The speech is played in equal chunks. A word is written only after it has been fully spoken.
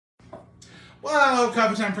Well, hello,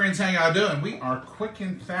 Coffee Time friends. How y'all doing? We are quick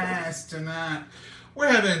and fast tonight. We're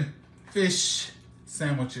having fish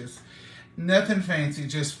sandwiches. Nothing fancy,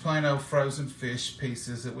 just plain old frozen fish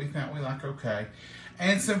pieces that we found we like okay.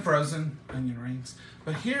 And some frozen onion rings.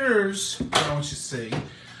 But here's what I want you to see. I'm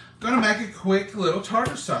going to make a quick little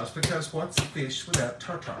tartar sauce because what's a fish without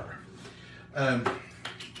tartar?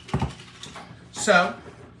 So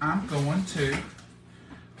I'm going to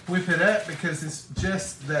whip it up because it's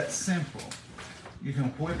just that simple. You can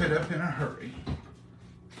whip it up in a hurry.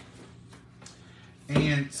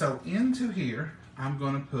 And so into here, I'm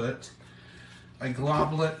going to put a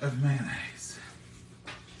globlet of mayonnaise.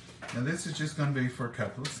 Now this is just going to be for a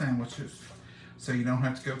couple of sandwiches, so you don't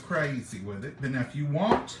have to go crazy with it. But now if you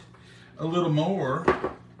want a little more,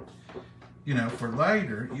 you know, for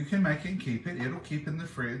later, you can make it and keep it. It'll keep in the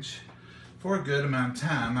fridge for a good amount of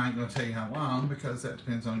time. I ain't going to tell you how long because that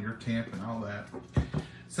depends on your temp and all that.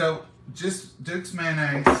 So just Duke's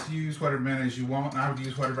mayonnaise, use whatever mayonnaise you want. I would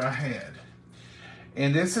use whatever I had.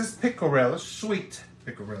 And this is pickle relish, sweet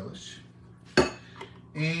pickle relish.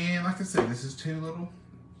 And like I said, this is 2 little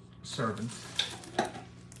servings.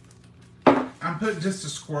 I'm putting just a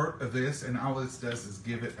squirt of this, and all this does is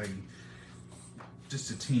give it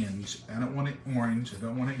just a tinge. I don't want it orange, I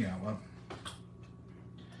don't want it yellow.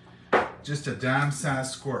 Just a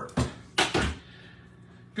dime-sized squirt.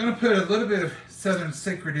 Gonna put a little bit of Southern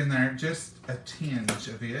Secret in there, just a tinge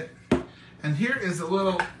of it. And here is a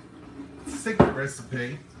little secret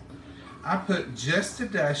recipe. I put just a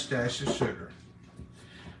dash of sugar.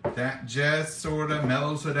 That just sort of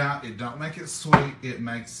mellows it out. It don't make it sweet, it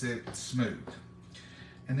makes it smooth.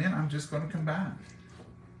 And then I'm just gonna combine.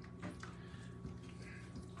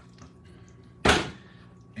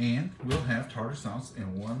 And we'll have tartar sauce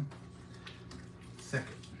in 1 second.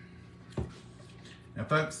 Now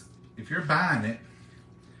folks, if you're buying it,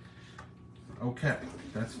 okay,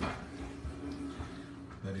 that's fine.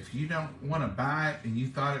 But if you don't want to buy it and you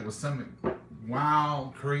thought it was some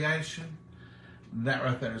wild creation, that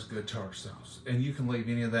right there is good tartar sauce. And you can leave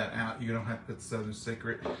any of that out. You don't have to put Southern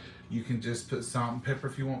Secret. You can just put salt and pepper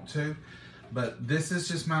if you want to. But this is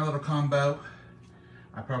just my little combo.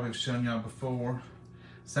 I probably have shown y'all before.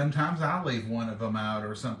 Sometimes I'll leave one of them out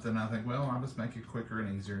or something. I think, well, I'll just make it quicker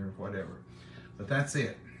and easier or whatever. But that's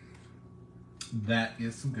it. That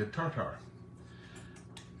is some good tartar.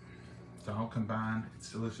 It's all combined.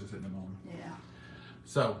 It's delicious in the morning. Yeah.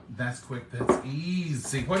 So that's quick. That's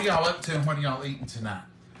easy. What are y'all up to and what are y'all eating tonight?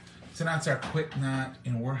 Tonight's our quick night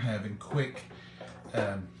and we're having quick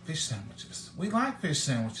fish sandwiches. We like fish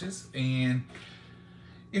sandwiches, and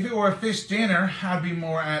if it were a fish dinner, I'd be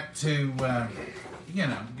more apt to, you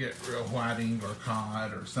know, get real whiting or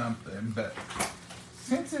cod or something. But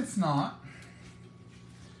since it's not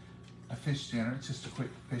a fish dinner, it's just a quick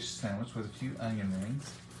fish sandwich with a few onion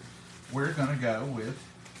rings, we're gonna go with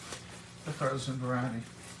the frozen variety.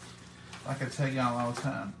 Like I tell y'all all the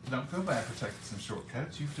time, don't go back for taking some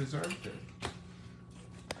shortcuts. You've deserved it.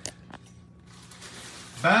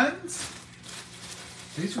 Buns.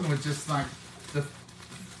 These are just like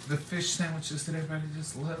the fish sandwiches that everybody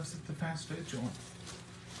just loves at the fast food joint.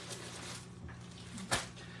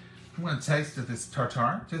 I'm going to taste of this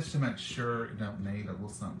tartar just to make sure it don't need a little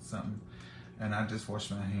something. And I just wash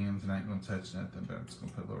my hands and I ain't going to touch nothing, but I'm just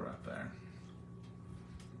going to put a little right there.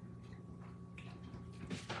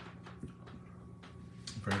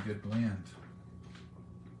 Very good blend.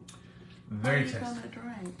 Very tasty. What are you going to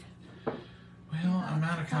drink? Well, I'm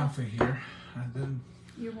out of coffee here.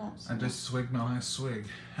 You want some? I just swigged my last swig.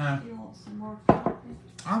 Huh? You want some more coffee?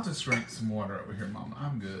 I'll just drink some water over here, Mama.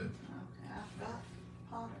 I'm good. Okay, I've got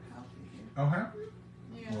pot of coffee here. Oh, have you?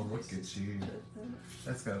 Yeah. Well, look at you.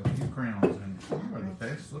 That's got a few crowns in it. You are the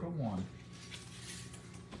best little one.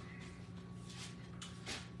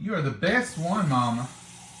 You are the best one, Mama.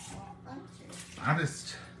 Well, thank you. I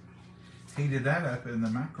just heated that up in the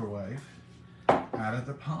microwave out of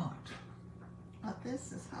the pot. But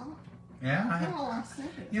this is hot. Yeah, I said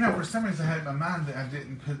it. You know, for some reason I had in my mind that I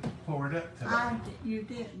didn't pour it up today. You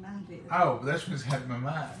didn't, I did. Oh, that's what I had in my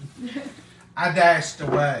mind. I dashed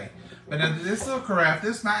away. But now this little carafe,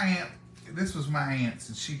 this was my aunt's,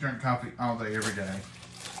 and she drank coffee all day, every day.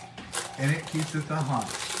 And it keeps it the hot.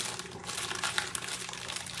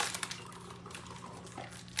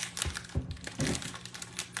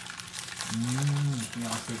 Can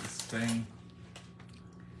y'all see the stain?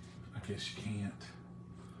 I guess you can't.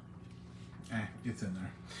 It's in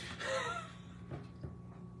there.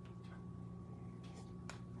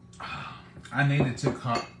 I need a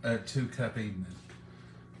 2-cup evening.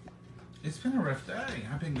 It's been a rough day.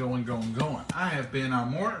 I've been going. I have been on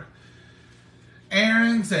more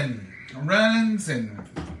errands and runnings and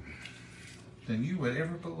than you would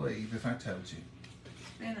ever believe if I told you.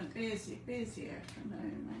 It's been a busy, busy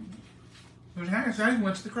afternoon. And But I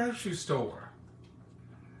went to the grocery store.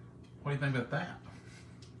 What do you think about that?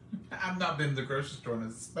 I've not been to the grocery store in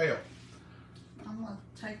a spell. I'm going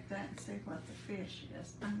to take that and see what the fish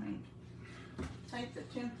is. I mean, take the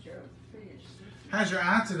temperature of the fish. How's your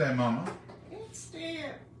eye today, Mama? It's still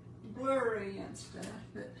blurry and stuff,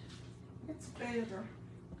 but it's better.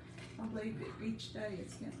 I believe it each day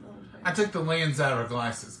it's getting a little better. I took the lens out of her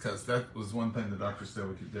glasses because that was one thing the doctor said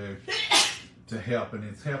we could do to help, and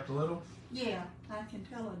it's helped a little. Yeah, I can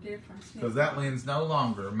tell a difference. Because that lens no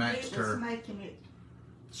longer matched It was her. making it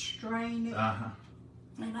strain it, Uh-huh.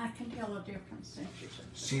 and I can tell a difference.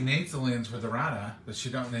 She needs the lens for the right eye, but she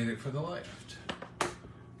don't need it for the left.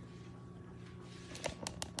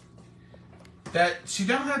 That she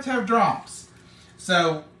don't have to have drops.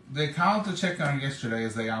 So they called to check on her yesterday,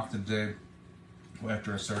 as they often do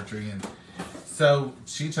after a surgery, and so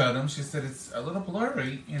she told them, she said, it's a little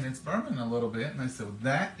blurry and it's burning a little bit, and they said, well,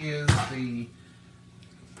 that is the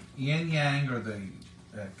yin yang or the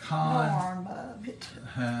con. Norm of it.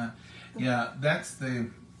 Yeah, that's the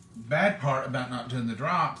bad part about not doing the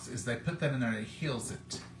drops is they put that in there and it heals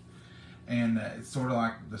it. And it's sort of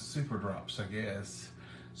like the super drops, I guess.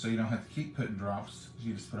 So you don't have to keep putting drops.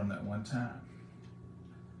 You just put them that one time.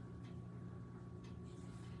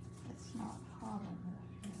 It's not hot enough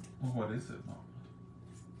yet. Well, what is it, Mom?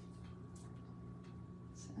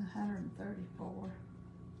 It's 134.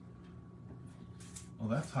 Well,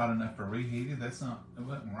 that's hot enough for reheated. That's not, it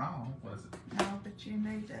wasn't wrong, was it? No, but you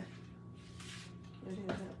need to get it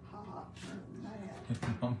up hot or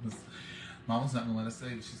that. Mama's not going to let us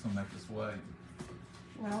eat it. She's going to make us wait.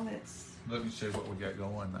 Well, it's... Let me show you what we got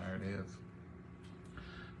going. There it is.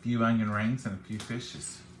 A few onion rings and a few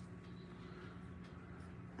fishes.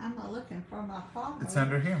 I'm not looking for my phone. It's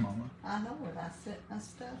under here, Mama. I know it. I set my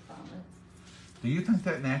stuff on it. Do you think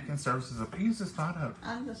that napkin serves as a piece of photo?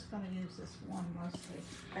 I'm just going to use this one mostly.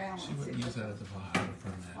 Balance She wouldn't it. use that as a photo for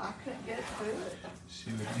that. Well, I couldn't get through it.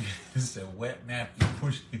 She would use a wet napkin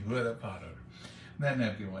before she would a photo. That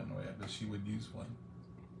napkin wasn't wet, but she would use one.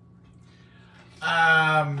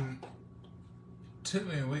 Took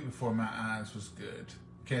me a week before my eyes was good.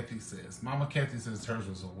 Kathy says. Mama Kathy says hers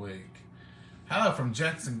was a week. Hello from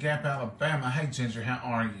Jackson Gap, Alabama. Hey, Ginger, how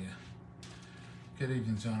are you? Good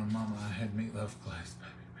evening, John and Mama. I had meatloaf glaze,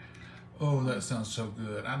 baby. Oh, that sounds so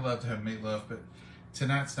good. I'd love to have meatloaf, but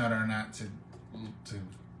tonight's not our night to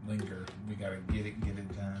linger. We gotta get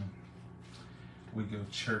it done. We go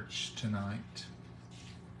to church tonight.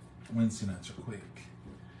 Wednesday nights are quick,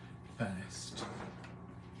 fast.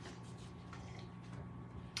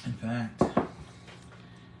 In fact,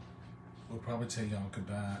 we'll probably tell y'all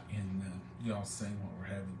goodbye and y'all sing what we're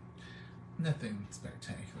having. Nothing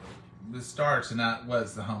spectacular. The star tonight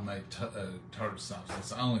was the homemade tartar sauce. That's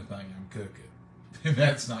the only thing I'm cooking.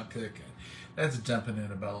 That's not cooking. That's dumping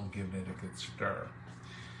in a bowl and giving it a good stir.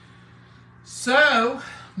 So,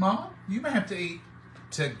 Mom, you may have to eat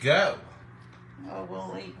to go. Oh,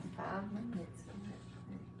 we'll eat in 5 minutes.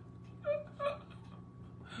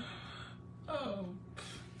 Oh.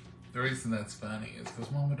 The reason that's funny is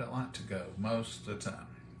because Mama don't like to go most of the time.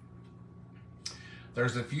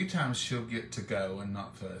 There's a few times she'll get to go and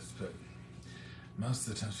not fuss, but most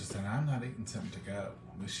of the time she'll say, I'm not eating something to go.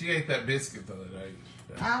 But she ate that biscuit the other day.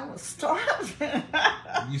 I was starving.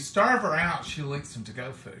 You starve her out, she'll eat some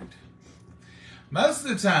to-go food. Most of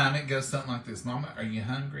the time, it goes something like this. Mama, are you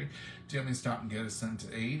hungry? Do you want me to stop and get us something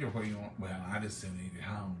to eat? Or what do you want? Well, I just didn't eat at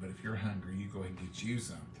home. But if you're hungry, you go ahead and get you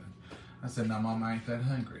something. I said, no, Mama, I ain't that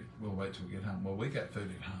hungry. We'll wait till we get home. Well, we got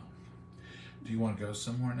food at home. Do you want to go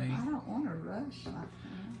somewhere and eat? I don't want to rush like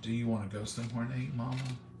that. Do you want to go somewhere and eat, Mama?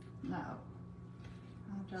 No.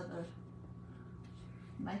 I'd rather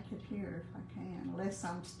make it here if I can, unless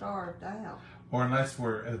I'm starved out. Or unless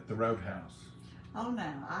we're at the Roadhouse. Oh, no,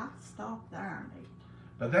 I stop there and eat.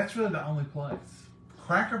 But that's really the only place.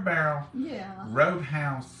 Cracker Barrel, Yeah.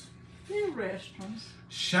 Roadhouse, Few restaurants.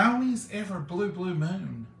 Shawnee's ever Blue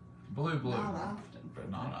Moon. Blue. Not often.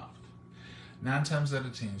 But not often. 9 times out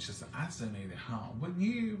of 10, she said, I still eat at home. Wouldn't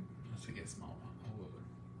you? I said, yes, Mama, I would.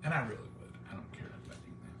 And I really would. I don't care about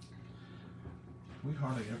eating that. We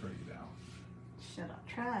hardly ever eat out. Should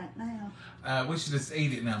I try it now? We should just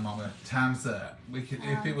eat it now, Mama. Time's up. We could,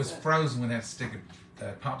 if it was Time's up. frozen, we'd have to stick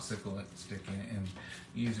a popsicle stick in it and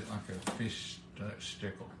use it like a fish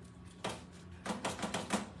stickle.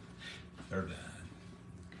 They're done.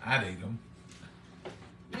 I'd eat them.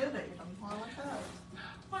 You'd eat them while ago.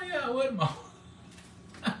 Oh yeah, I would, Mama.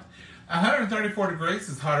 134 degrees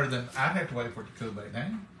is hotter than I'd have to wait for it to cool back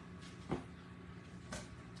down.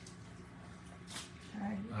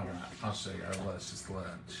 I'll show you our luscious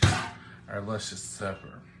lunch, our luscious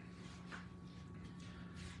supper.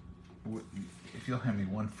 If you'll hand me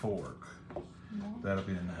one fork, that'll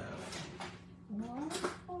be enough. One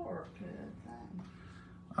fork at a time.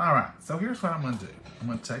 All right, so here's what I'm going to do. I'm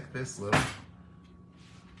going to take this little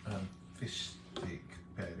fish stick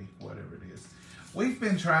patty, whatever it is. We've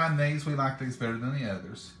been trying these. We like these better than the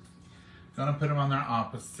others. Going to put them on their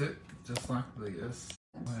opposite, just like this.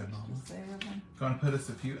 Go ahead, Mama. Going to put us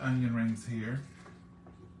a few onion rings here.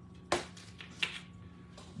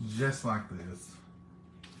 Just like this.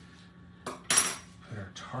 Put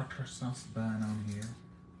our tartar sauce bun on here.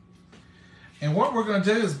 And what we're going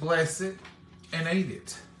to do is bless it and eat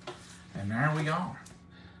it. And there we are.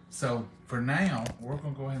 So for now, we're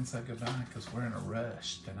going to go ahead and say goodbye because we're in a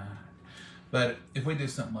rush tonight. But if we do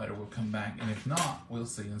something later, we'll come back. And if not, we'll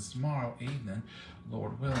see you tomorrow evening.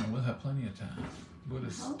 Lord willing, we'll have plenty of time. We'll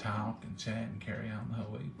just talk and chat and carry on the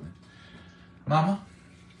whole evening. Mama?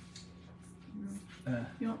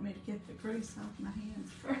 You want me to get the grease off my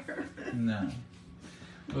hands first? No.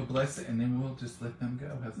 We'll bless it, and then we'll just let them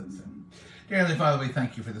go. How's that sound? Dear Heavenly Father, we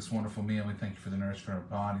thank you for this wonderful meal. We thank you for the nourishment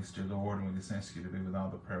for our bodies, dear Lord, and we just ask you to be with all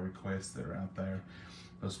the prayer requests that are out there,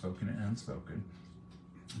 both spoken and unspoken.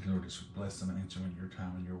 Lord, just bless them and answer in your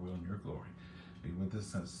time and your will and your glory. Be with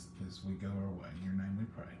us as we go our way. In your name we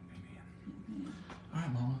pray. Amen. All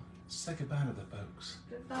right, Mama. Say goodbye to the folks.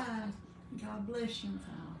 Goodbye. God bless you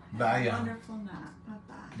all. Bye, Have a y'all. wonderful night.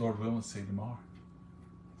 Bye-bye. Lord willing, see you tomorrow.